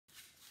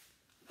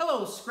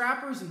Hello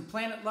scrappers and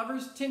planet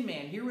lovers, Tin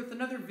Man here with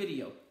another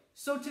video.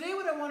 So today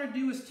what I want to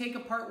do is take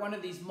apart one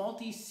of these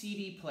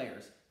multi-CD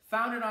players.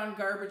 Found it on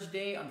garbage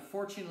day,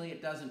 unfortunately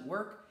it doesn't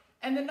work.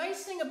 And the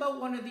nice thing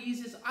about one of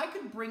these is I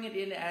could bring it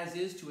in as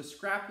is to a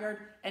scrapyard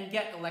and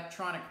get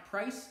electronic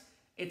price.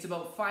 It's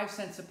about 5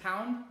 cents a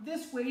pound.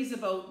 This weighs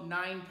about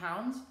 9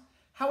 pounds.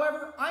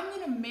 However, I'm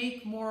going to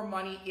make more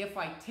money if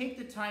I take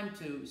the time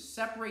to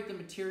separate the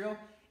material.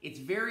 It's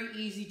very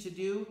easy to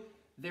do.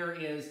 There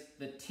is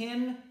the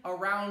tin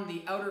around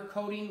the outer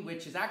coating,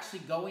 which is actually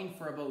going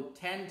for about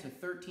 10 to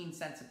 13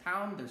 cents a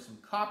pound. There's some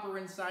copper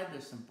inside,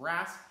 there's some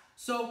brass.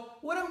 So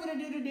what I'm going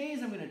to do today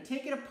is I'm going to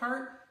take it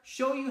apart,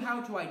 show you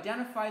how to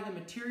identify the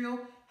material,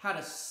 how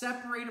to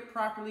separate it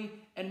properly,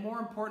 and more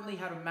importantly,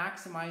 how to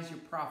maximize your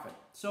profit.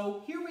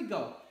 So here we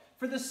go.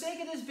 For the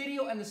sake of this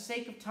video and the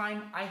sake of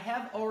time, I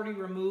have already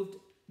removed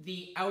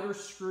the outer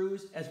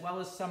screws as well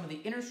as some of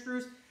the inner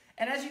screws.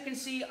 And as you can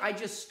see, I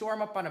just store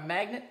them up on a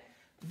magnet.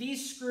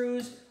 These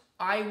screws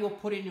I will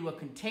put into a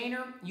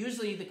container.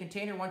 Usually the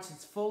container, once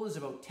it's full, is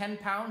about 10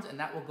 pounds, and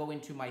that will go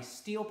into my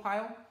steel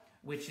pile,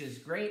 which is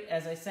great.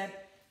 As I said,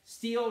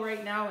 steel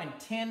right now and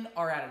tin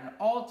are at an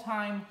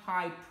all-time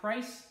high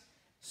price,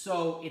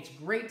 so it's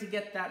great to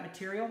get that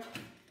material.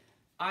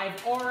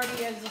 I've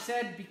already, as I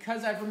said,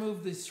 because I've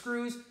removed the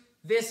screws,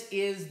 this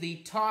is the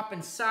top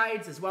and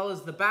sides as well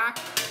as the back.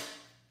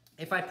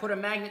 If I put a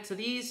magnet to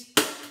these,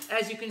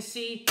 as you can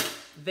see,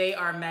 they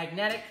are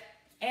magnetic.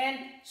 And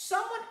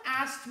someone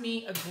asked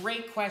me a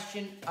great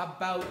question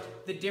about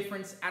the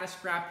difference at a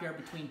scrapyard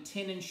between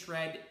tin and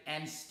shred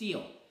and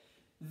steel.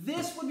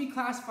 This would be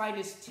classified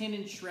as tin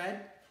and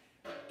shred.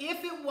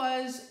 If it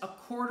was a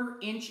 1/4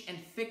 inch and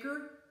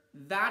thicker,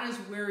 that is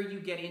where you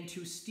get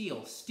into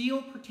steel.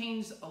 Steel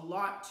pertains a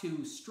lot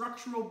to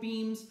structural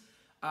beams.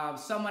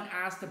 Someone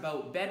asked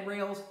about bed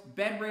rails.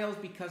 Bed rails,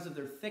 because of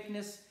their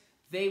thickness,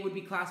 they would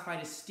be classified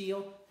as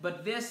steel.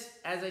 But this,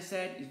 as I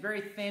said, is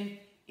very thin.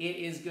 It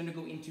is going to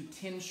go into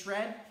tin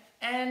shred,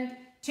 and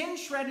tin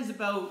shred is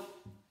about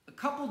a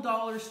couple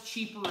dollars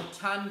cheaper a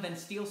ton than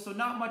steel, so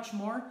not much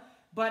more.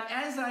 But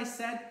as I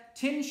said,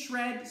 tin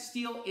shred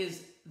steel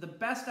is the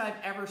best I've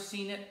ever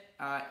seen it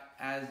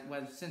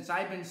since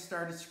I've been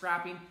started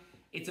scrapping.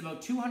 It's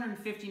about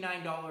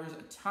 $259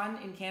 a ton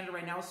in Canada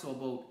right now, so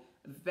about,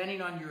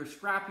 depending on your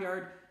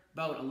scrapyard,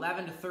 about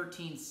 11 to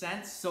 13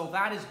 cents. So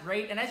that is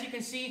great. And as you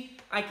can see,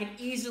 I can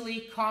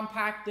easily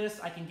compact this.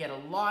 I can get a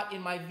lot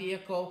in my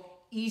vehicle.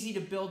 Easy to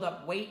build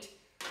up weight,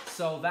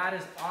 so that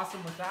is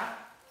awesome with that.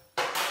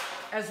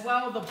 As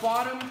well, the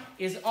bottom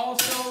is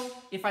also,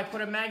 if I put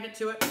a magnet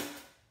to it,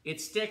 it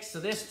sticks, so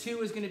this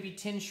too is going to be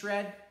tin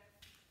shred.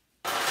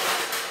 The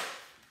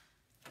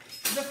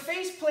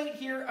faceplate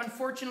here,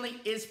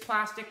 unfortunately, is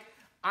plastic.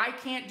 I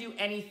can't do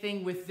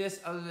anything with this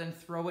other than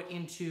throw it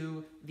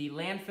into the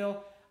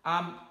landfill.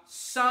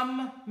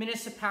 Some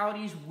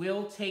municipalities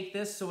will take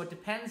this, so it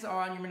depends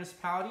on your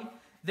municipality.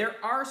 There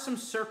are some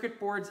circuit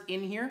boards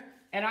in here,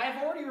 and I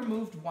have already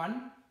removed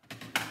one.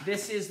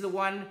 This is the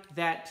one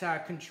that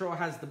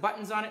has the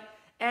buttons on it.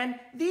 And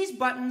these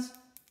buttons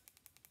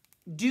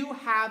do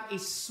have a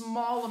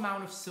small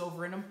amount of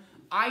silver in them.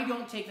 I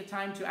don't take the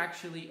time to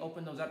actually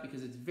open those up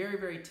because it's very,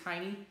 very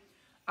tiny.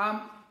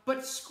 But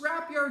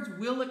scrapyards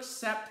will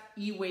accept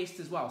e-waste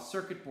as well,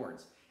 circuit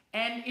boards.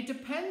 And it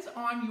depends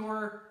on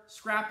your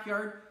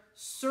scrapyard.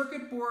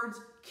 Circuit boards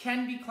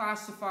can be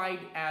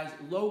classified as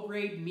low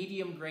grade,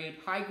 medium grade,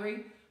 high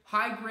grade.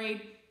 High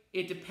grade,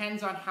 it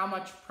depends on how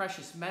much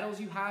precious metals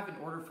you have in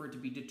order for it to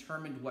be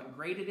determined what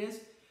grade it is.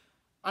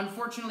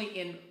 Unfortunately,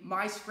 in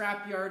my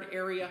scrapyard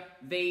area,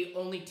 they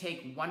only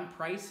take one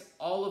price.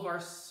 All of our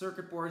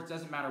circuit boards,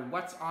 doesn't matter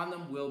what's on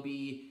them, will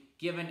be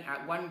given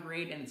at one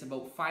grade, and it's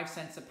about 5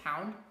 cents a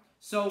pound.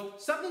 So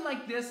something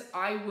like this,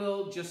 I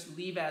will just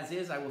leave as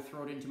is. I will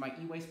throw it into my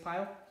e-waste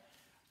pile.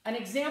 An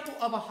example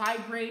of a high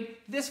grade,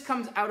 this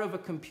comes out of a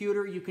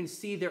computer. You can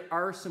see there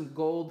are some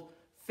gold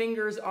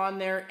fingers on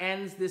there,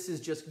 ends. This is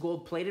just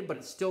gold plated, but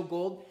it's still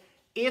gold.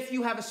 If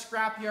you have a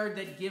scrapyard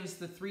that gives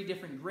the 3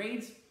 different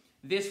grades,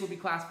 this will be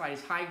classified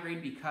as high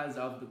grade because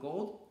of the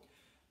gold.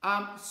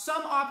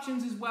 Some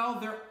options as well,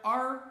 there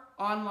are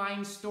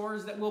online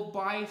stores that will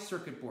buy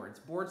circuit boards.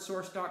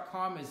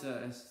 Boardsource.com is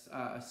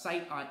a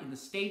site in the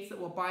States that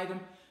will buy them.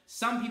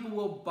 Some people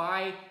will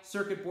buy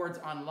circuit boards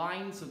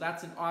online, so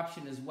that's an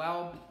option as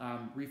well,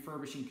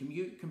 refurbishing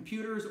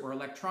computers or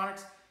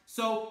electronics.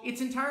 So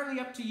it's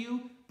entirely up to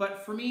you,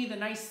 but for me, the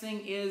nice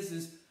thing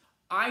is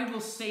I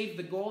will save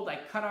the gold. I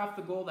cut off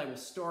the gold, I will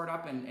store it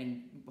up,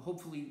 and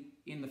hopefully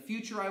in the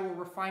future I will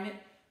refine it.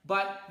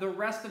 But the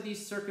rest of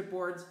these circuit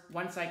boards,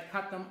 once I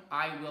cut them,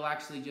 I will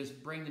actually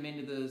just bring them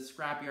into the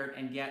scrapyard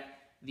and get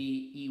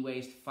the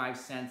e-waste 5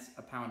 cents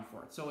a pound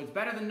for it. So it's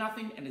better than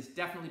nothing, and it's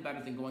definitely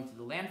better than going to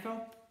the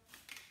landfill.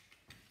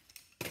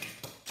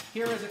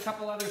 Here is a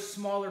couple other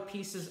smaller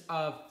pieces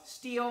of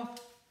steel,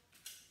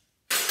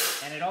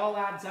 and it all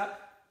adds up.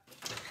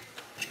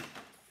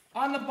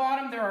 On the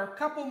bottom, there are a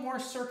couple more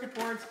circuit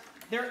boards.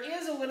 There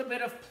is a little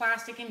bit of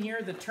plastic in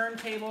here, the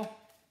turntable.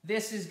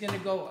 This is gonna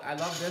go, I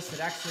love this, it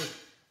actually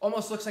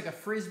Almost looks like a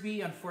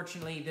Frisbee.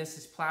 Unfortunately, this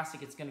is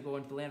plastic. It's gonna go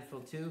into the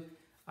landfill too.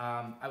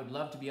 I would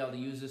love to be able to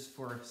use this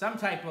for some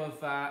type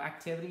of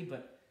activity,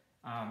 but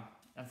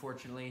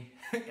unfortunately,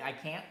 I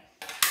can't.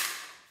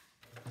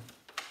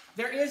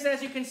 There is,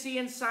 as you can see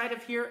inside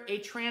of here, a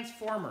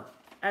transformer,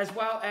 as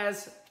well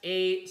as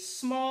a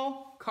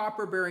small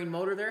copper bearing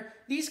motor there.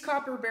 These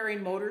copper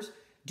bearing motors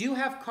do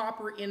have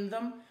copper in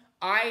them.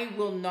 I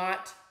will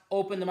not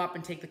open them up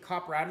and take the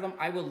copper out of them.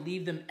 I will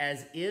leave them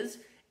as is.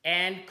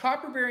 And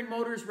copper bearing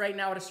motors right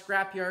now at a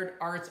scrapyard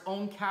are its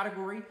own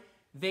category.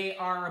 They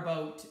are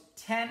about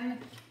 10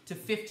 to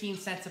 15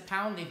 cents a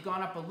pound. They've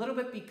gone up a little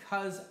bit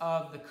because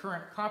of the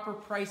current copper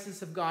prices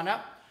have gone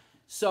up.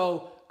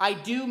 So I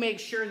do make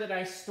sure that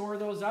I store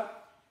those up.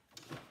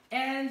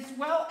 As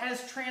well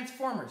as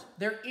transformers.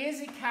 There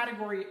is a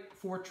category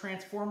for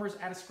transformers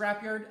at a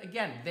scrapyard.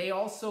 Again, they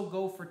also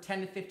go for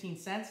 10 to 15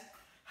 cents.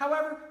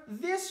 However,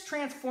 this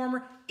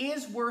transformer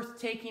is worth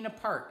taking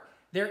apart.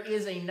 There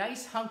is a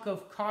nice hunk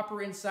of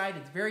copper inside.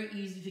 It's very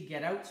easy to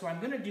get out, so I'm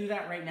going to do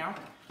that right now.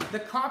 The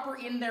copper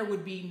in there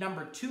would be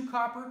number 2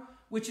 copper,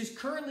 which is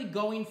currently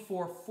going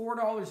for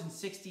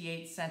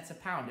 $4.68 a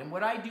pound. And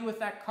what I do with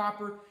that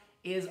copper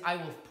is I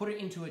will put it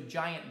into a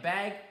giant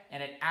bag,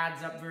 and it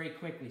adds up very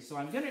quickly. So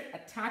I'm going to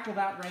tackle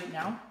that right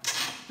now.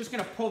 Just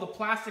going to pull the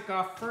plastic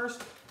off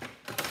first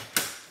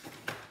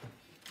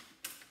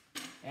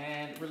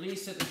and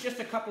release it. There's just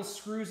a couple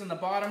screws on the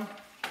bottom.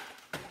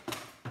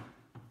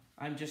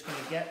 I'm just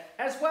going to get.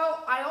 As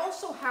well, I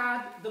also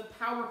had the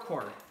power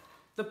cord.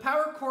 The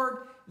power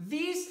cord,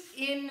 these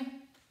in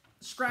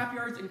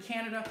scrapyards in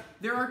Canada,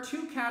 there are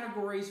 2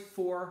 categories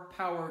for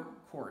power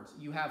cords.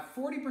 You have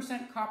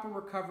 40% copper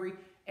recovery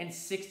and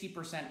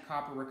 60%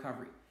 copper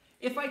recovery.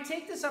 If I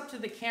take this up to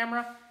the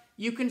camera,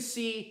 you can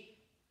see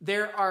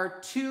there are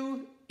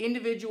 2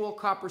 individual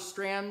copper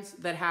strands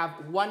that have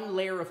 1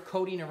 layer of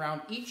coating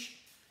around each.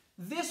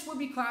 This would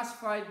be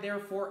classified,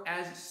 therefore,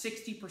 as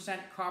 60%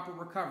 copper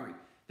recovery.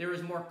 There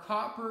is more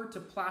copper to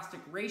plastic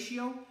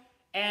ratio,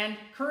 and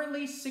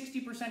currently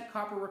 60%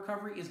 copper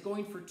recovery is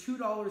going for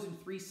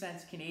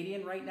 $2.03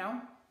 Canadian right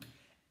now.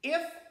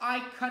 If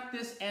I cut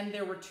this and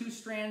there were 2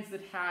 strands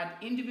that had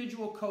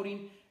individual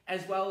coating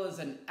as well as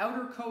an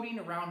outer coating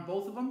around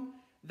both of them,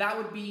 that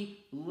would be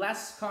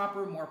less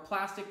copper, more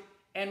plastic,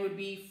 and would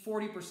be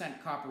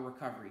 40% copper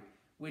recovery,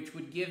 which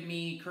would give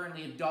me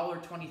currently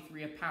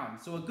 $1.23 a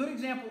pound. So a good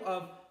example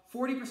of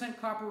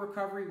 40% copper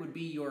recovery would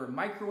be your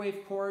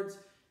microwave cords,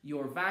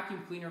 your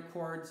vacuum cleaner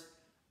cords,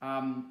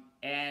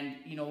 and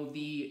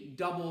the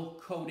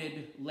double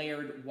coated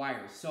layered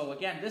wires. So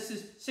again, this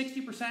is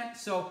 60%.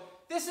 So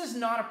this is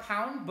not a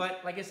pound,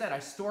 but like I said, I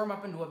store them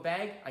up into a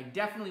bag. I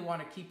definitely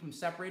want to keep them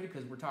separated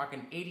because we're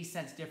talking 80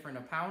 cents different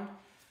a pound.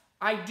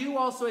 I do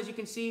also, as you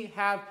can see,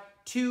 have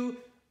 2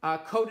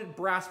 coated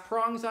brass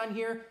prongs on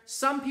here.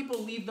 Some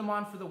people leave them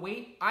on for the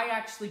weight. I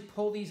actually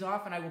pull these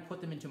off and I will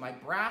put them into my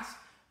brass.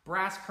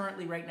 Brass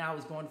currently right now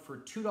is going for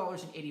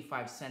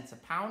 $2.85 a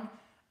pound.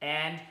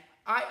 And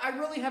I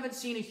really haven't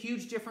seen a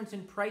huge difference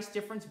in price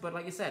difference, but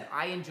like I said,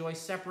 I enjoy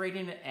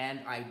separating it and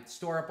I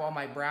store up all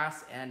my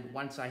brass, and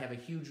once I have a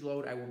huge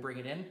load, I will bring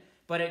it in.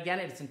 But again,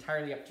 it's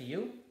entirely up to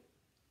you.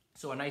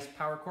 So a nice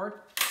power cord.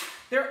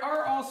 There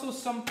are also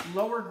some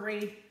lower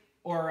grade,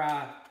 or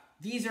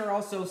these are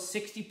also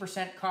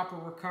 60% copper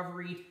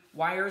recovery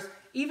wires.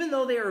 Even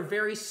though they are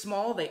very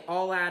small, they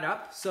all add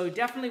up. So you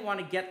definitely want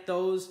to get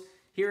those.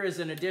 Here is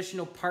an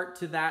additional part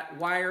to that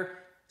wire.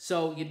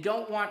 So you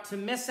don't want to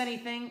miss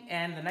anything,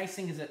 and the nice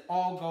thing is it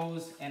all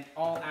goes and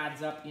all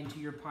adds up into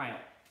your pile.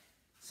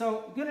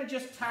 So I'm gonna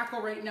just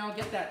tackle right now,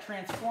 get that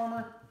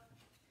transformer.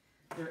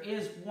 There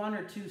is 1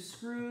 or 2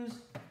 screws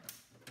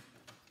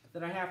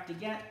that I have to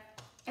get.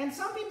 And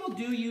some people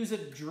do use a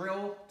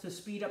drill to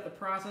speed up the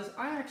process.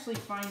 I actually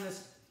find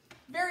this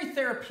very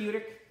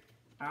therapeutic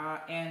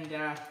and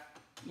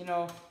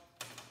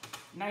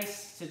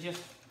nice to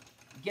just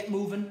get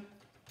moving.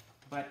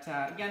 But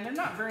again, there are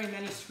not very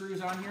many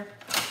screws on here.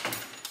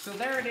 So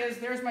there it is.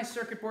 There's my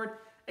circuit board.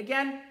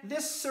 Again,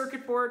 this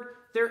circuit board,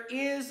 there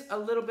is a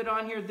little bit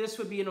on here. This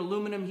would be an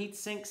aluminum heat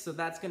sink, so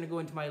that's going to go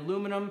into my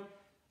aluminum.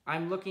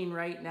 I'm looking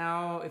right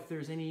now if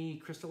there's any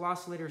crystal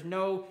oscillators.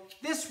 No.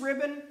 This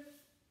ribbon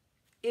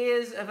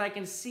is, if I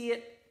can see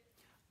it,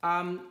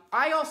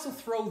 I also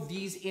throw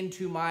these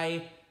into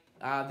my,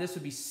 this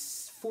would be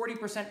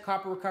 40%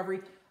 copper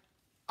recovery.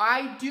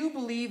 I do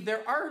believe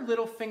there are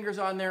little fingers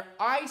on there.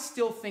 I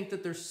still think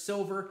that they're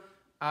silver.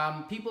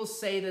 People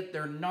say that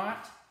they're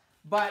not.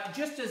 But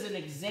just as an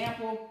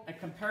example, a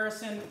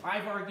comparison,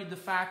 I've argued the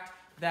fact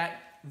that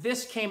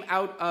this came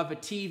out of a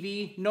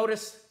TV.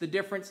 Notice the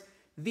difference.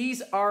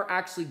 These are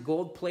actually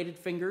gold-plated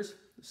fingers.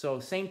 So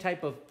same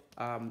type of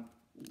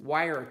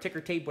wire or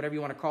ticker tape, whatever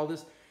you want to call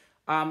this.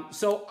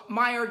 So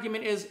my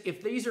argument is,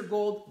 if these are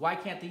gold, why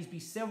can't these be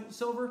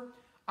silver?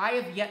 I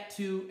have yet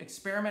to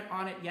experiment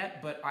on it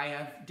yet, but I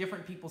have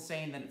different people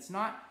saying that it's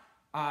not.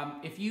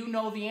 If you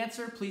know the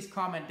answer, please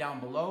comment down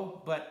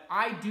below. But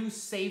I do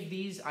save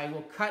these. I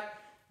will cut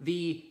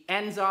the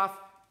ends off.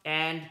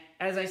 And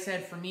as I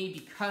said, for me,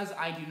 because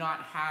I do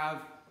not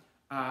have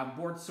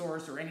board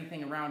source or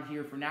anything around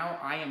here for now.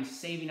 I am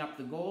saving up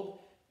the gold.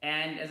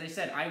 And as I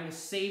said, I will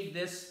save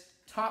this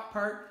top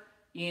part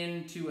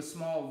into a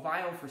small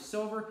vial for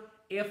silver.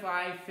 If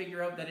I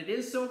figure out that it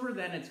is silver,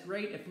 then it's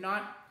great. If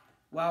not,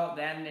 well,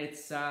 then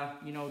it's,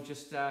 you know,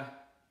 just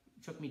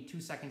took me 2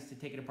 seconds to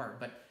take it apart.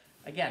 But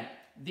again,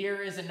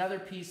 there is another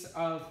piece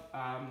of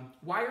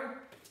wire,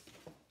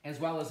 as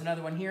well as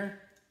another one here.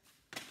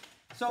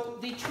 So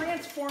the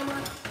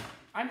transformer,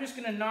 I'm just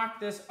gonna knock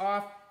this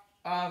off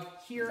of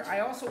here. I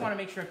also wanna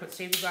make sure I put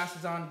safety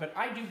glasses on, but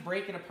I do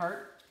break it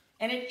apart.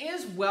 And it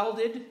is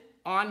welded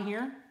on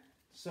here.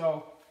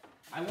 So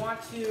I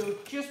want to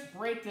just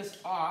break this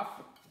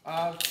off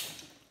of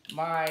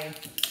my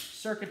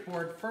circuit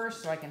board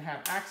first so I can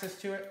have access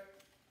to it.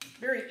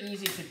 Very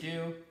easy to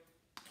do.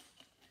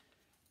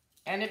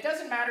 And it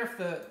doesn't matter if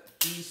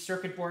these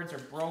circuit boards are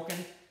broken.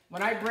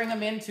 When I bring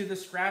them into the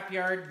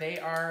scrapyard, they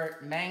are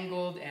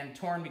mangled and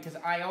torn because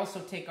I also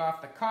take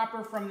off the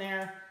copper from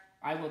there.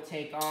 I will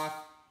take off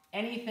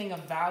anything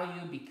of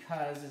value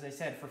because, as I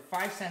said, for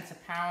 5 cents a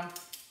pound,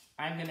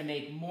 I'm gonna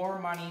make more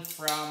money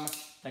from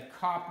the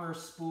copper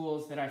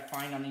spools that I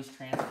find on these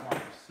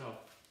transformers. So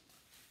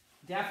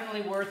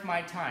definitely worth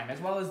my time, as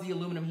well as the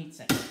aluminum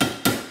heatsink.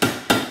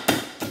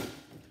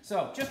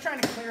 So just trying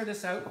to clear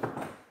this out.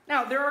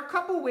 Now, there are a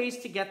couple ways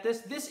to get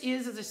this. This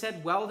is, as I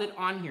said, welded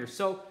on here.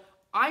 So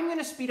I'm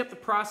gonna speed up the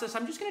process.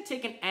 I'm just gonna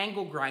take an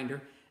angle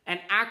grinder and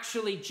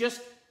actually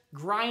just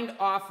grind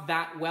off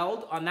that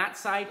weld on that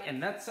side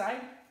and that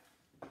side.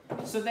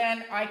 So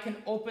then I can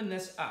open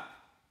this up.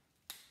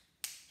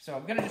 So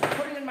I'm gonna just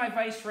put it in my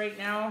vise right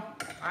now.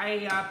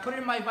 I put it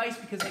in my vise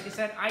because, like I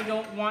said, I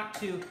don't want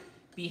to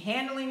be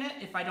handling it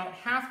if I don't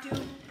have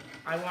to.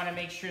 I wanna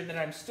make sure that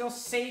I'm still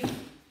safe.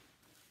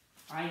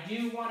 I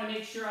do wanna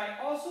make sure I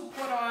also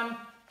put on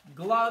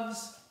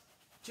gloves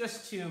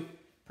just to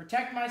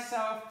protect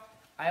myself.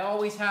 I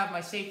always have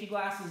my safety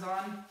glasses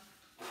on.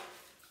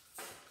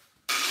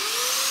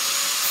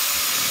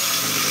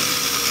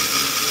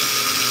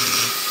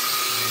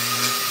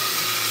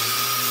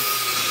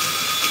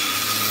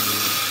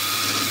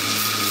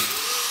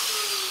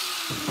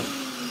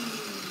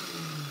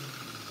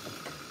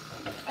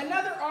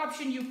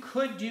 You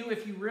could do,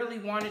 if you really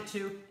wanted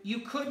to, you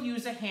could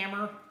use a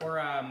hammer or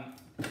a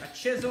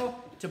chisel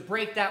to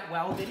break that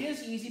weld. It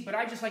is easy, but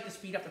I just like to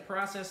speed up the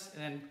process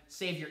and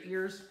save your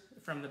ears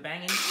from the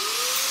banging.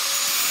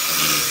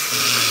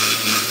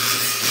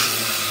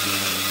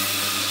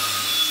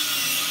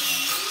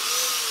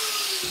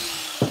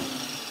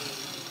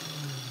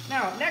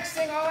 Now, next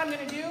thing, all I'm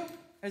gonna do,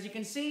 as you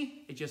can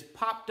see, it just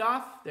popped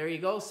off. There you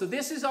go. So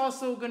this is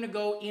also gonna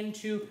go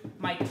into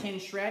my tin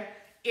shred.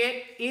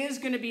 It is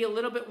going to be a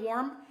little bit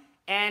warm,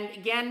 and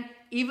again,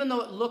 even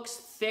though it looks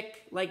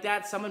thick like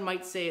that, someone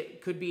might say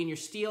it could be in your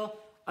steel.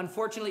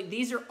 Unfortunately,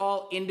 these are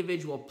all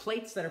individual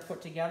plates that are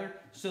put together,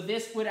 so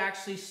this would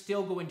actually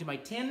still go into my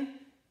tin,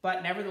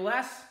 but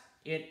nevertheless,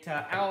 it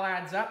all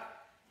adds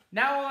up.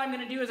 Now all I'm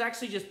going to do is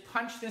actually just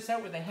punch this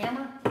out with a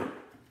hammer.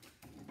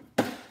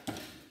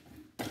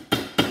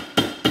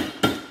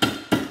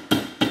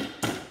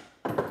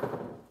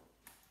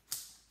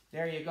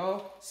 There you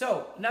go.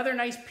 So another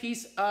nice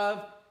piece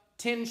of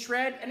tin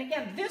shred. And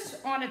again, this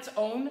on its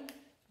own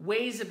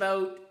weighs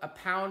about 1.5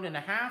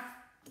 pounds.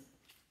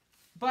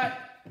 But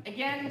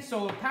again,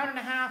 so 1.5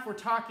 pounds, we're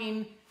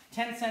talking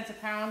 10 cents a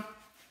pound.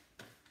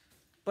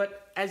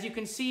 But as you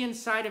can see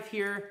inside of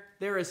here,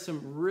 there is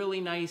some really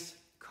nice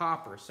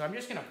copper. So I'm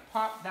just gonna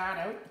pop that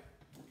out.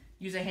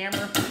 Use a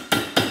hammer.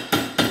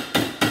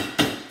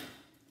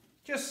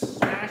 Just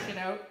smash it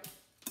out.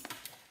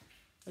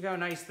 Look how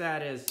nice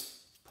that is.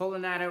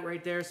 Pulling that out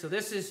right there. So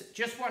this is,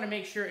 just want to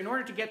make sure, in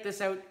order to get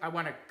this out, I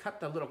want to cut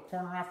the little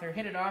corner off there,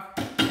 hit it off,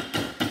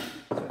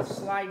 so it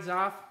slides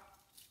off,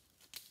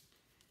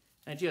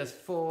 and it just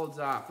folds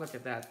off. Look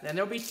at that. And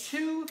there'll be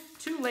two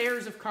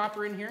layers of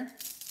copper in here.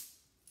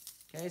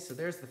 Okay, so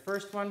there's the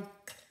first one.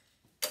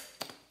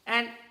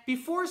 And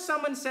before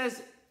someone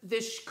says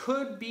this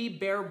could be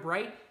Bear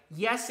Bright,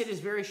 yes, it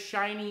is very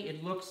shiny,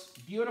 it looks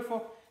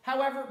beautiful.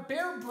 However,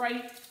 Bear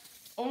Bright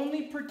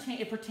only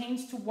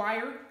pertains to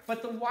wire,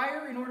 but the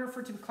wire, in order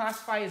for it to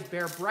classify as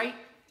Bear Bright,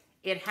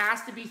 it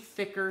has to be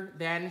thicker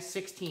than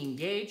 16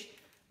 gauge,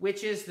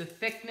 which is the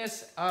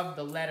thickness of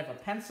the lead of a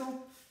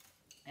pencil.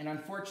 And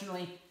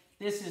unfortunately,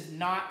 this is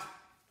not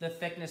the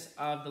thickness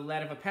of the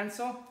lead of a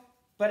pencil.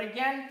 But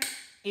again,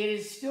 it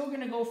is still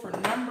going to go for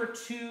number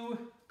 2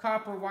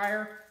 copper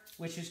wire,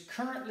 which is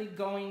currently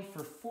going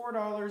for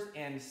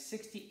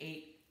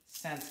 $4.68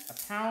 a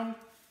pound.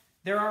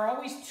 There are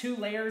always 2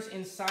 layers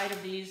inside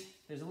of these.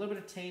 There's a little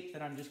bit of tape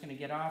that I'm just going to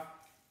get off.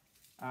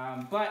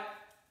 But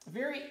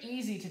very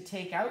easy to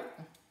take out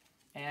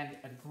and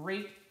a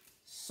great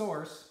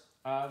source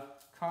of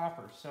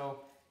copper.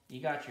 So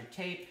you got your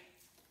tape,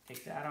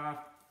 take that off.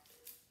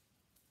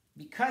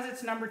 Because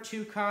it's number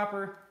 2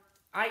 copper,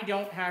 I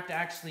don't have to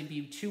actually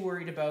be too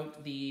worried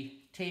about the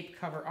tape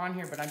cover on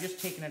here, but I'm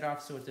just taking it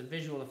off so it's a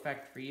visual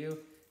effect for you,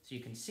 so you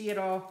can see it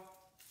all.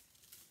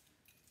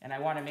 And I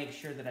want to make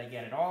sure that I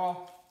get it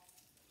all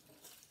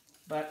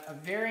but a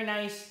very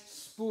nice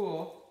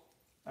spool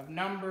of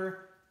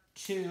number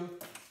 2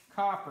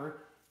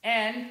 copper.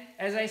 And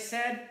as I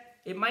said,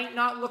 it might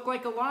not look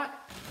like a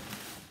lot,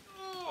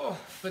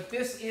 but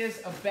this is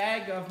a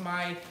bag of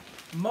my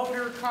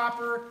motor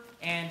copper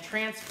and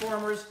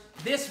transformers.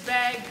 This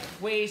bag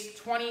weighs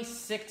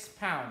 26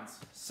 pounds.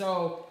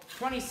 So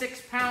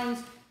 26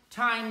 pounds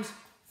times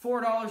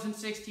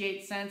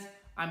 $4.68,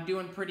 I'm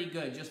doing pretty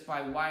good just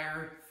by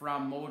wire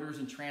from motors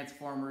and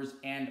transformers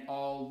and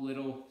all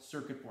little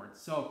circuit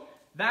boards. So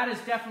that is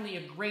definitely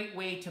a great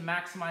way to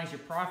maximize your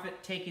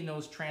profit, taking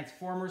those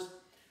transformers.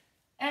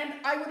 And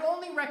I would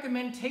only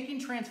recommend taking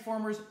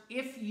transformers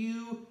if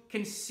you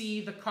can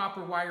see the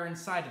copper wire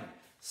inside of them.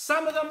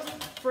 Some of them,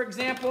 for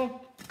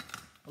example,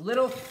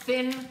 little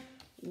thin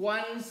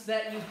ones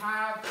that you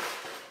have,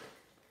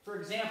 for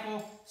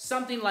example,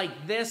 something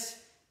like this,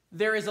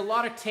 there is a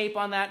lot of tape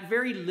on that,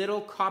 very little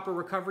copper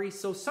recovery.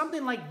 So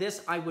something like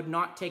this I would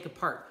not take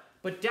apart,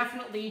 but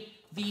definitely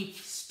the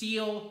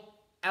steel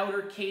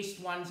outer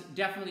cased ones,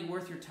 definitely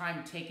worth your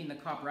time taking the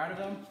copper out of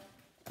them.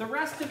 The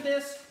rest of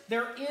this,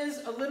 there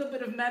is a little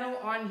bit of metal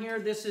on here.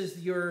 This is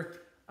your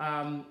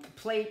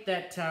plate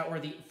that, or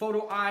the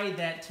photo eye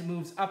that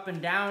moves up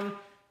and down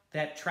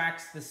that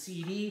tracks the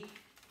CD.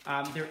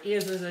 There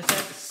is, as I said,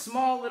 a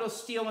small little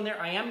steel in there.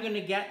 I am going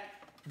to get,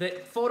 the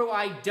photo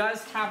eye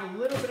does have a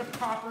little bit of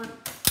copper.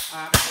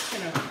 I'm just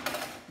going to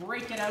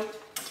break it out.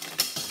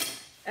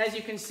 As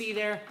you can see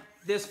there,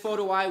 this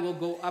photo eye will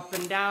go up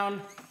and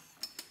down.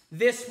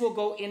 This will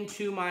go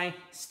into my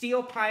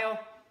steel pile.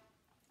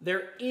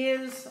 There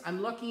is,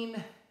 I'm looking,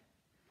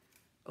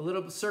 a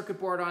little circuit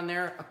board on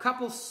there, a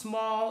couple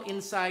small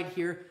inside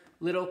here,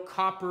 little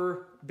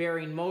copper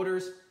bearing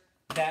motors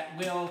that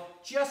will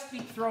just be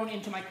thrown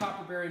into my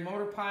copper bearing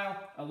motor pile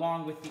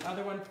along with the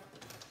other one.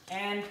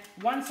 And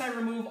once I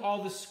remove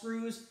all the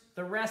screws,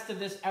 the rest of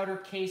this outer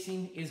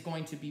casing is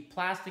going to be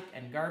plastic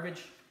and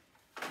garbage.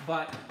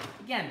 But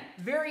again,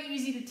 very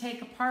easy to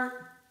take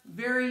apart,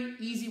 very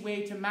easy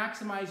way to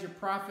maximize your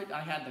profit.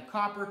 I had the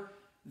copper,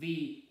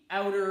 the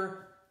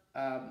outer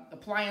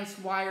appliance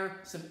wire,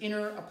 some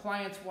inner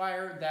appliance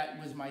wire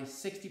that was my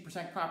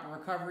 60% copper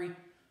recovery,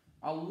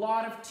 a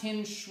lot of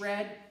tin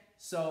shred,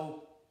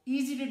 so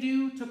easy to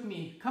do, took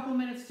me a couple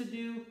minutes to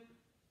do.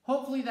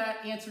 Hopefully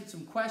that answered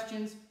some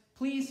questions.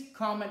 Please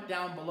comment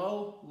down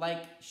below,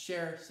 like,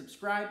 share,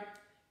 subscribe,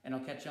 and I'll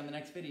catch you on the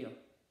next video.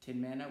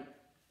 Tin Man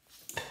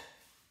out.